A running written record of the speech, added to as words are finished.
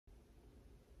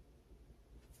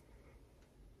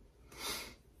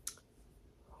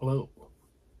Hello.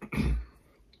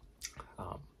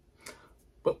 um,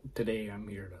 well, today I'm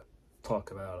here to talk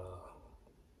about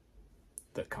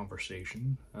the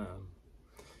conversation.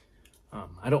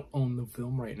 I don't own the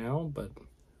film right now, but I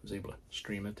was able to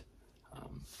stream it,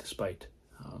 despite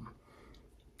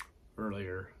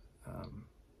earlier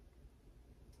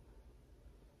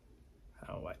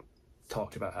how I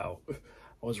talked about how I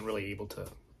wasn't really able to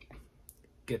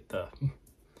get the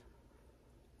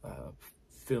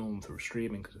film through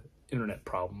streaming because of internet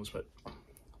problems, but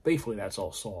thankfully that's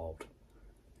all solved.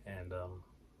 And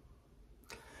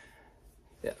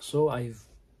yeah, so I've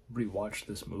rewatched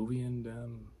this movie, and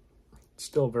it's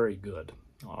still very good.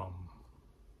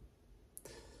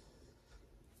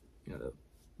 The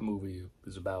movie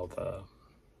is about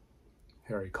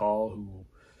Harry Call, who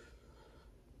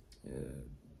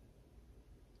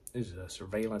is a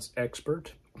surveillance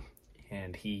expert,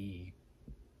 and he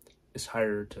is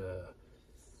hired to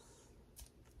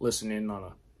listen in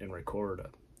on and record a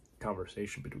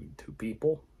conversation between two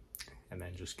people, and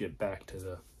then just get back to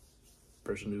the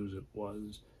person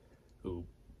who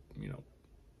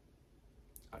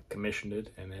commissioned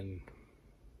it, and then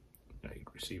he'd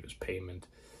receive his payment.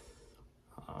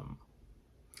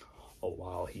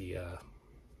 While he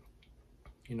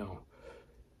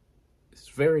he's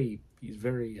very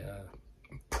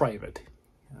private.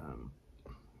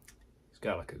 He's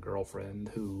got like a girlfriend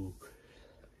who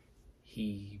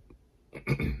he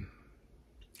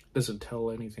doesn't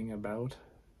tell anything about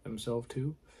himself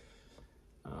to.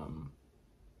 When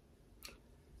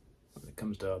it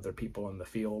comes to other people in the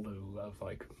field who have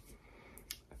like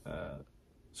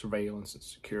surveillance and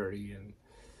security, and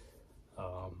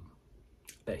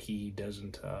that he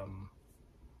doesn't,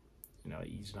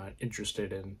 he's not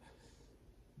interested in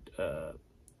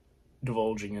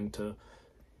divulging into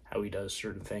how he does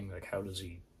certain things, like how does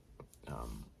he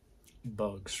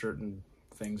bug certain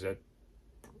things that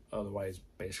otherwise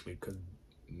basically could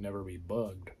never be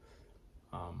bugged.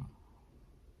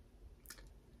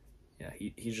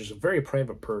 He's just a very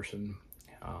private person.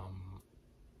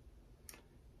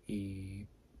 He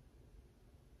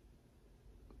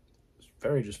is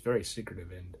very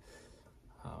secretive, and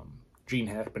Gene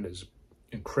Hackman is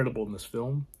incredible in this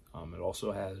film. It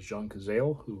also has John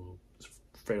Cazale, who is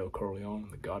Fredo Corleone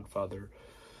in the Godfather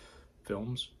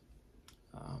films.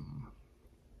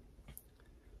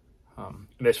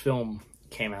 This film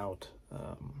came out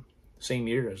same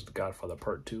year as The Godfather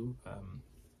Part 2. I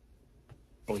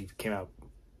believe it came out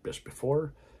just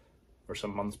before, or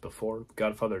some months before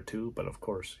Godfather 2, but of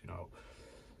course,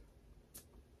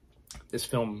 this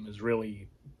film is really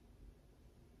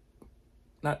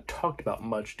not talked about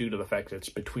much due to the fact that it's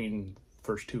between the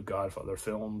first two Godfather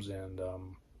films, and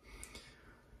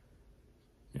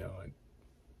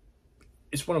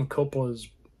it's one of Coppola's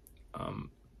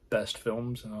best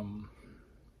films.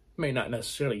 May not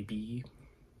necessarily be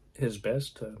his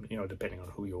best, depending on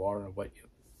who you are and what you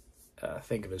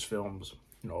think of his films,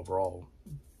 overall.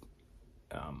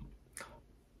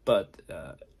 But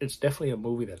it's definitely a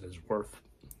movie that is worth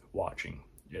watching.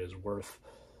 It is worth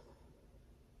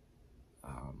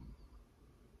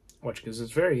watching because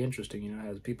it's very interesting. It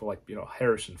has people like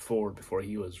Harrison Ford before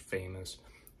he was famous,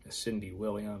 Cindy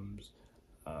Williams,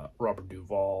 Robert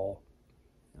Duvall,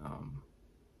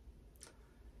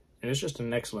 and it's just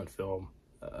an excellent film.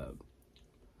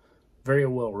 Very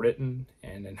well written,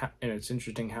 and it's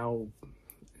interesting how,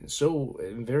 so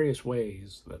in various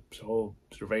ways, the whole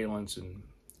surveillance and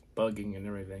bugging and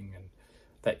everything, and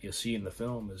that you see in the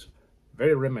film is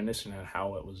very reminiscent of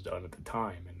how it was done at the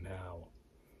time, and how,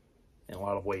 in a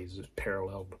lot of ways, it's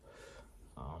paralleled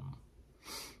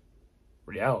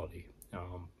reality.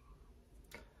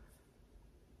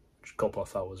 Which Coppola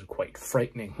thought was quite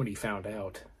frightening when he found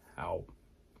out how,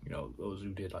 those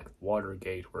who did like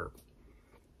Watergate were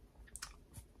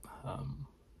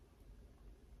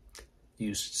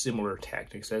used similar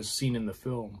tactics as seen in the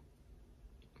film.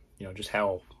 Just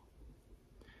how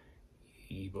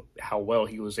well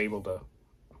he was able to,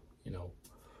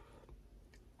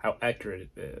 how accurate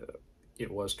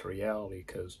it was to reality,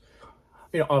 because,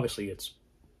 obviously it's,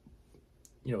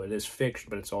 it is fiction,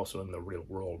 but it's also in the real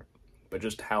world, but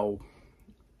just how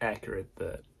accurate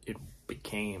that it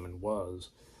became and was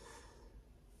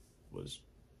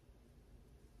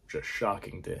just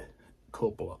shocking to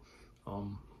Coppola.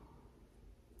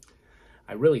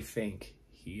 I really think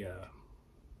he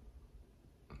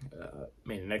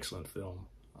made an excellent film.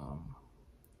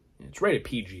 It's rated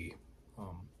PG,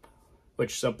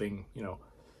 which something,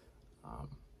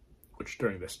 which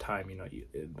during this time,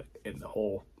 in the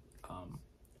whole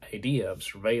idea of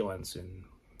surveillance and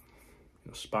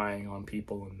spying on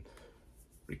people and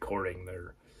recording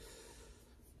their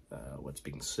what's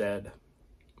being said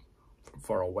from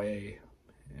far away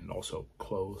and also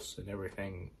close and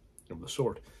everything of the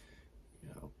sort. You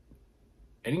know,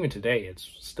 and even today, it's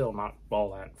still not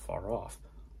all that far off.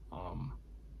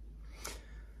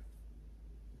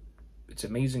 It's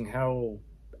amazing how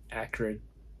accurate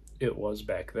it was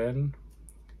back then,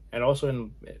 and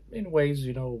also in ways,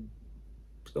 you know,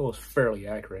 still was fairly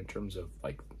accurate in terms of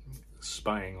like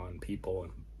spying on people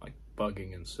and like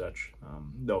bugging and such.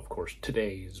 Though of course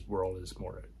today's world is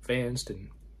more advanced, and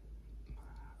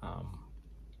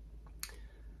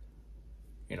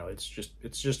you know,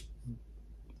 it's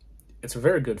a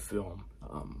very good film.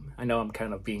 I know I'm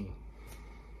kind of being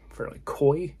fairly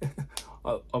coy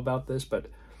about this, but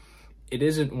it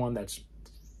isn't one that's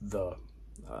the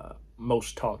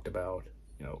most talked about.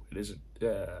 You know, it isn't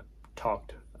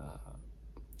talked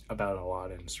about a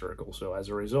lot in circles. So as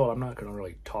a result, I'm not going to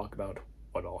really talk about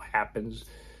what all happens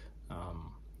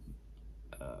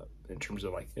in terms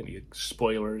of like any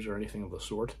spoilers or anything of the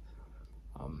sort.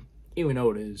 Even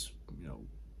though it is, you know,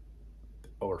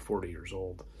 over 40 years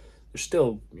old, there's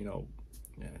still, you know,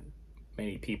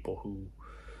 many people who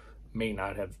may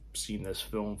not have seen this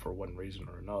film for one reason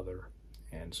or another.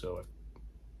 And so if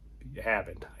you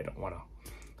haven't, I don't want to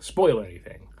spoil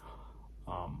anything.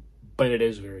 But it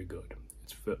is very good.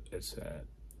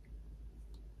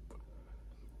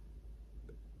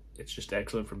 It's just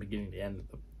excellent from beginning to end.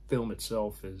 The film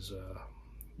itself is,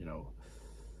 you know,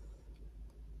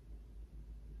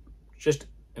 just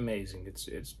amazing.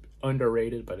 It's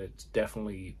underrated, but it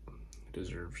definitely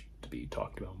deserves to be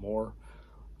talked about more.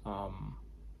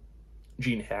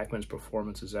 Gene Hackman's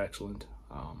performance is excellent.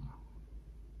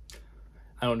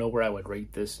 I don't know where I would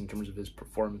rate this in terms of his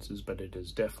performances, but it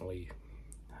is definitely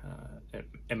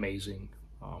amazing.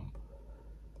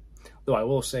 Though I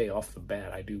will say off the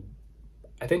bat, I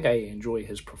think I enjoy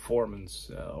his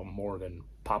performance more than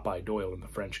Popeye Doyle in The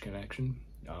French Connection.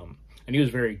 And he was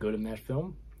very good in that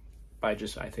film. I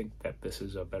think that this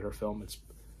is a better film. It's,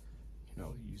 you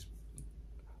know, he's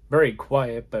very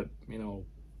quiet, but, you know,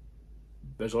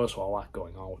 there's also a lot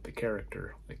going on with the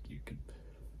character. Like, you could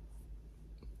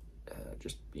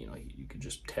just, you know, you could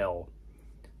just tell,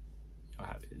 you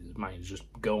know, his mind's just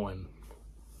going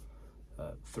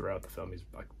throughout the film. He's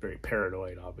like very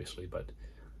paranoid, obviously, but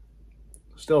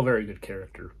still a very good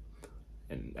character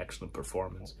and excellent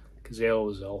performance. Cazale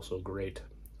was also great.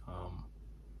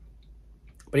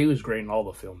 But he was great in all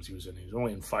the films he was in. He was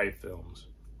only in 5 films.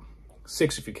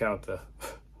 6 if you count the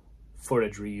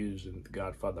footage reused in The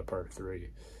Godfather Part 3.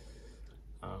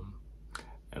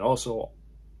 And also,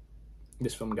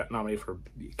 this film got nominated for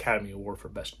the Academy Award for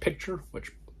Best Picture,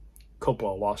 which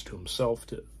Coppola lost to himself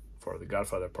for The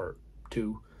Godfather Part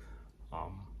 2.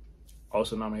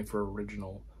 Also nominated for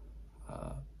Original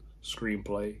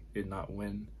Screenplay, did not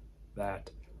win that.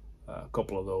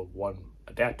 Coppola, though, won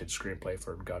Adapted Screenplay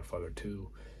for Godfather 2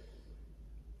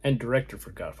 and Director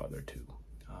for Godfather 2.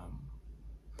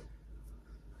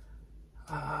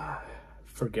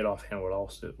 Forget offhand what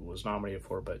else it was nominated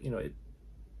for, but, you know,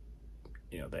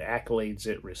 the accolades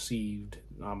it received,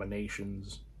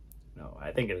 nominations, you know,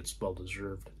 I think it's well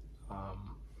deserved.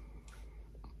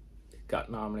 It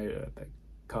got nominated at the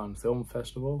Cannes Film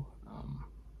Festival.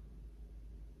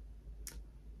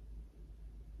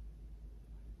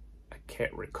 I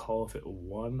can't recall if it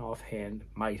won offhand,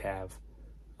 might have,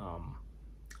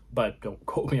 but don't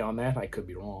quote me on that, I could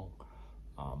be wrong.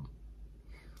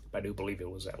 I do believe it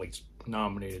was at least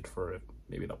nominated for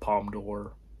maybe the Palme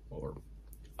d'Or or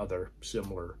other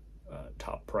similar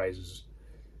top prizes.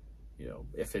 You know,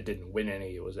 if it didn't win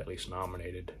any, it was at least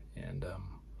nominated. And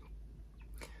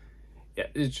yeah,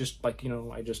 it's just like, you know,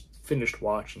 I just finished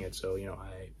watching it, so, you know,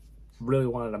 I really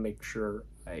wanted to make sure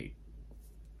I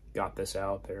got this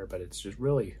out there. But it's just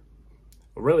really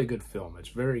a really good film. It's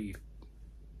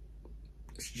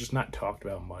just not talked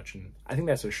about much, and I think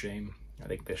that's a shame. I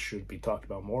think this should be talked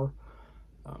about more.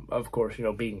 Of course, you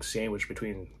know, being sandwiched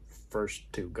between first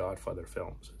 2 Godfather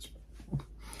films is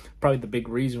probably the big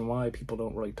reason why people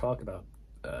don't really talk about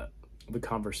the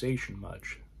conversation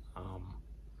much.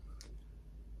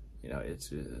 You know,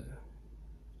 it's an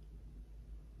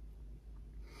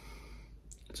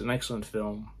excellent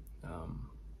film.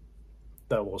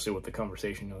 That we'll see what the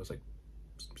conversation, you know, is like.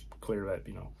 It's clear that,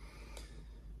 you know,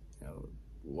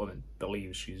 woman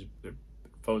believes their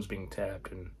phone's being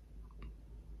tapped, and,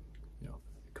 you know,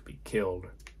 it could be killed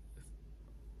if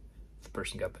the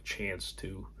person got the chance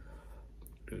to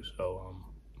do so.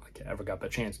 Like, ever got the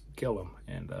chance to kill them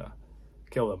and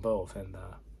kill them both, and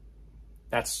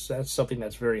that's something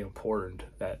that's very important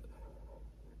that,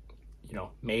 you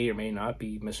know, may or may not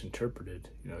be misinterpreted,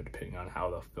 you know, depending on how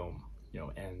the film, you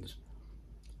know, ends.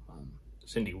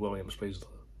 Cindy Williams plays the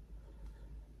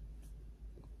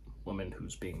woman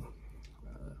who's being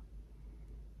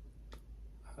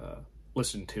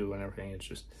listened to and everything.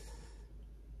 It's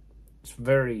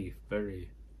very,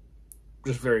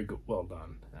 just very good, well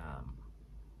done.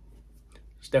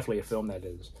 It's definitely a film that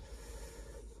is,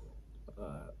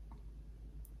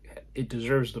 it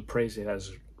deserves the praise it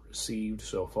has received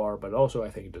so far, but also I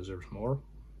think it deserves more.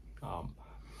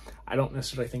 I don't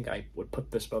necessarily think I would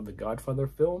put this above the Godfather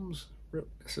films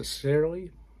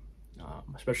necessarily,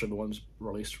 especially the ones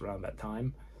released around that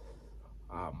time.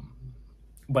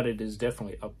 But it is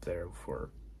definitely up there for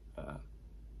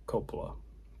Coppola.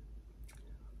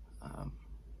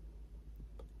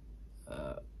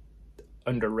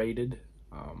 Underrated,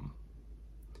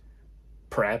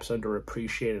 perhaps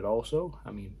underappreciated also.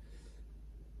 I mean,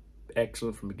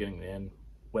 excellent from beginning to end,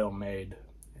 well made,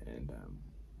 and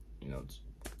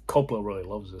Coppola really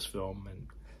loves this film, and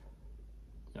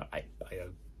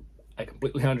I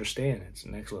completely understand. It's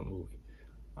an excellent movie.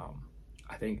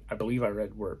 I believe I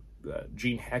read where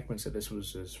Gene Hackman said this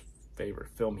was his favorite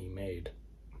film he made,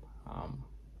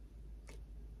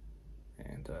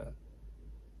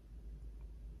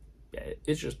 yeah,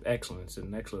 it's just excellent. It's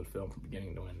an excellent film from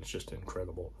beginning to end. It's just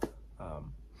incredible.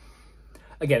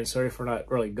 Again, sorry for not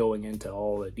really going into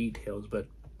all the details, but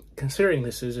considering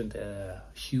this isn't a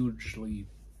hugely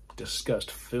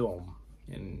discussed film,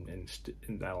 in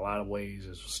a lot of ways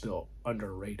is still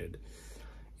underrated.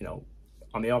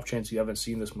 On the off chance you haven't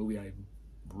seen this movie, I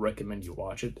recommend you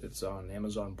watch it. It's on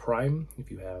Amazon Prime if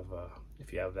you have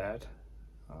that.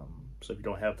 So if you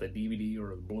don't have the DVD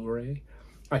or the Blu-ray,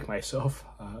 like myself,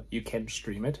 you can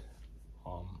stream it.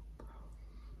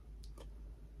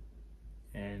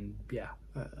 And yeah,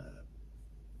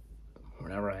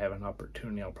 whenever I have an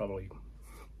opportunity, I'll probably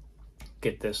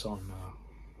get this on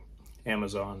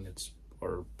Amazon.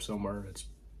 Or somewhere. It's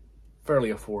fairly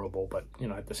affordable, but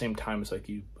at the same time, it's like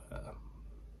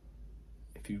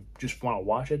if you just want to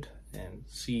watch it and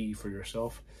see for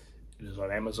yourself, it is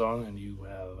on Amazon, and you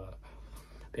have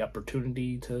the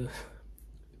opportunity to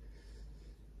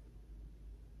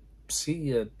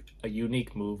see a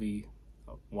unique movie,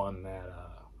 one that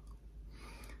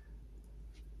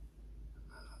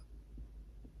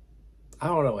I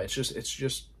don't know. It's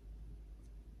just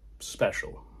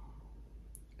special.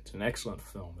 It's an excellent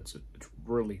film. It's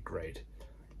really great,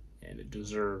 and it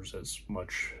deserves as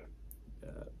much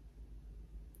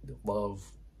love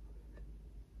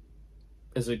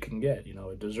as it can get.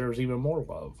 It deserves even more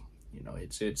love.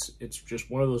 It's just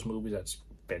one of those movies that's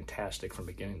fantastic from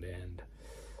beginning to end.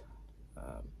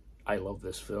 I love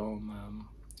this film.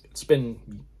 It's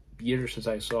been years since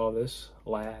I saw this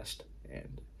last,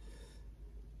 and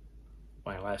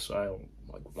when I last saw it,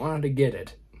 I wanted to get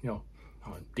it,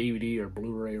 on DVD or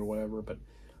Blu-ray or whatever, but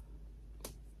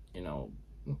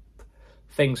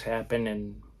things happen,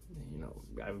 and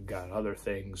I've got other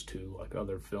things too, like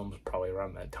other films probably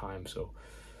around that time, so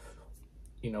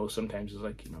sometimes it's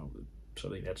like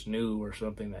something that's new or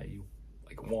something that you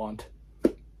want,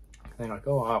 and then like,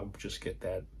 oh, I'll just get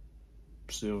that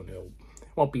soon, it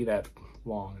won't be that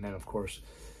long, and then of course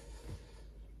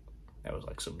that was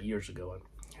like some years ago, and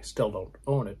I still don't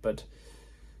own it, but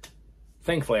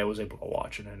thankfully I was able to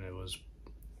watch it, and it was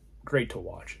great to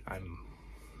watch. I'm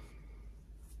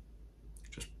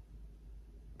just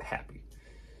happy.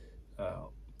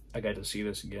 I got to see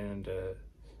this again, and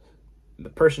the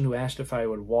person who asked if I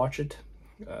would watch it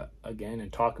again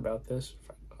and talk about this,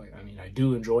 I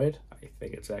do enjoy it. I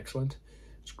think it's excellent.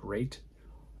 It's great.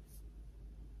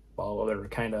 While other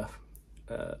kind of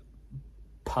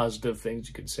positive things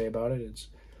you could say about it,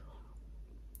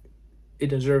 it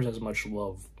deserves as much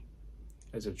love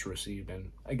as it's received,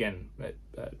 and again,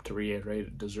 to reiterate,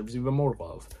 it deserves even more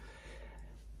love.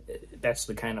 That's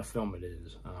the kind of film it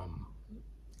is.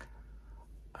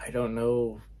 I don't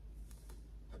know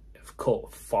if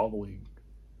cult following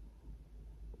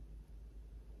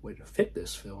would fit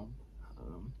this film.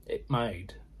 It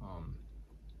might,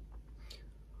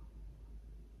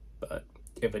 but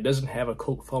if it doesn't have a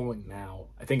cult following now,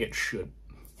 I think it should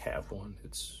have one.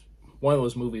 It's one of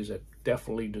those movies that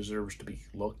definitely deserves to be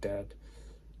looked at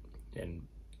and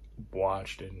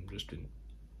watched, and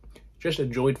just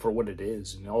enjoyed for what it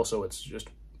is, and also it's just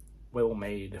well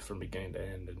made from beginning to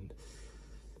end, and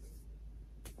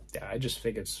yeah, I just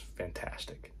think it's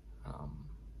fantastic.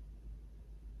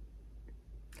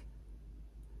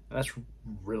 And that's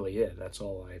really it. That's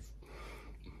all I've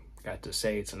got to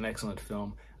say. It's an excellent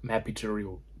film. I'm happy to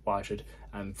rewatch it.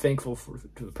 I'm thankful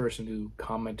to the person who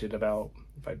commented about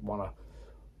if I'd want to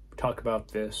talk about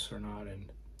this or not,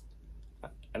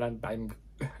 and I'm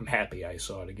I'm happy I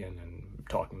saw it again and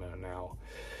talking about it now.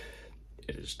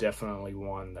 It is definitely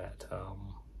one that,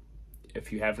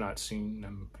 if you have not seen,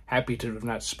 I'm happy to have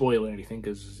not spoiled anything,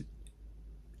 because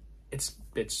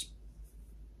it's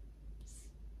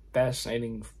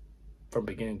fascinating from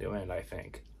beginning to end, I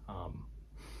think.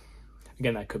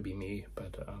 Again, that could be me,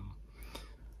 but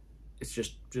it's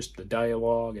just the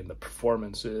dialogue and the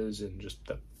performances and just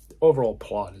the overall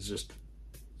plot is just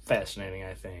fascinating,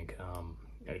 I think.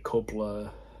 And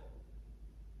Coppola,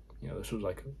 this was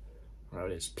like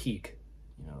around his peak,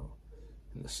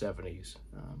 in the 70s.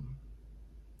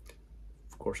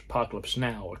 Of course, Apocalypse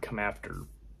Now would come after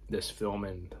this film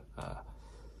and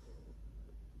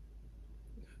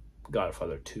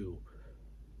Godfather 2.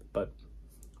 But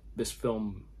this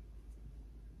film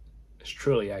is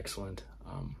truly excellent.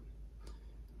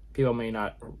 People may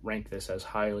not rank this as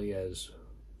highly as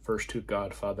first two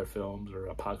Godfather films or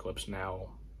Apocalypse Now,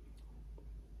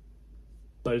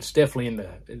 but it's definitely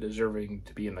deserving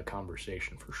to be in the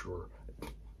conversation for sure.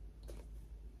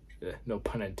 No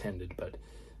pun intended, but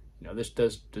this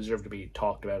does deserve to be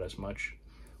talked about as much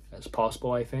as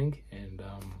possible, I think, and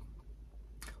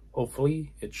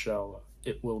hopefully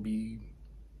it will be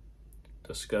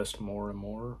discussed more and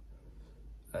more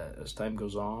as time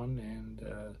goes on,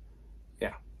 and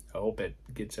yeah, I hope it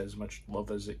gets as much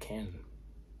love as it can,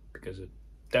 because it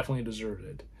definitely deserved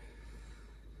it.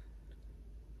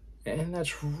 And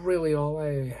that's really all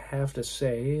I have to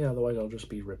say, otherwise I'll just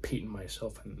be repeating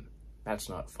myself, and that's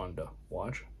not fun to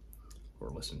watch or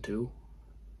listen to.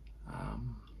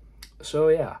 So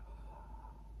yeah,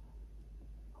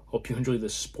 hope you enjoy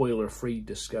this spoiler-free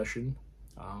discussion.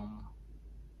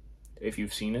 If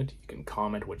you've seen it, you can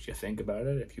comment what you think about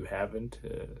it. If you haven't,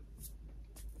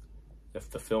 if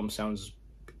the film sounds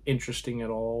interesting at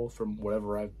all from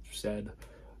whatever I've said,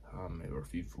 or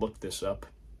if you've looked this up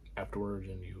afterwards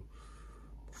and you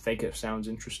think it sounds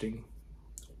interesting,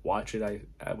 watch it.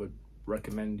 I would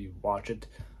recommend you watch it.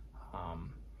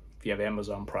 If you have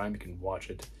Amazon Prime, you can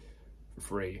watch it for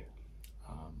free.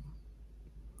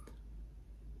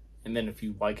 And then if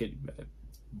you like it,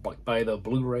 buy the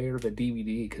Blu-ray or the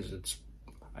DVD, because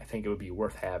I think it would be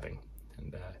worth having,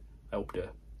 and I hope to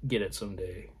get it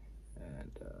someday.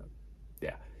 And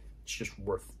yeah, it's just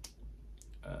worth.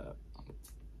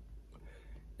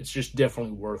 It's just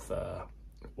definitely worth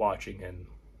watching and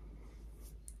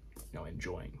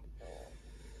enjoying.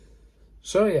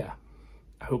 So yeah,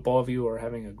 I hope all of you are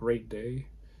having a great day.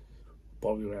 Hope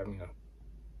all of you are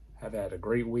have had a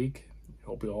great week.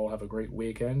 Hope you all have a great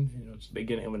weekend. It's the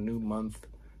beginning of a new month,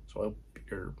 so I hope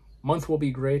your month will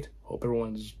be great. Hope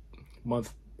everyone's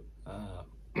month,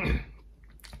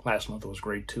 last month was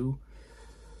great too.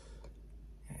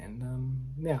 And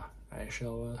yeah,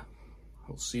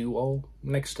 I'll see you all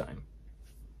next time.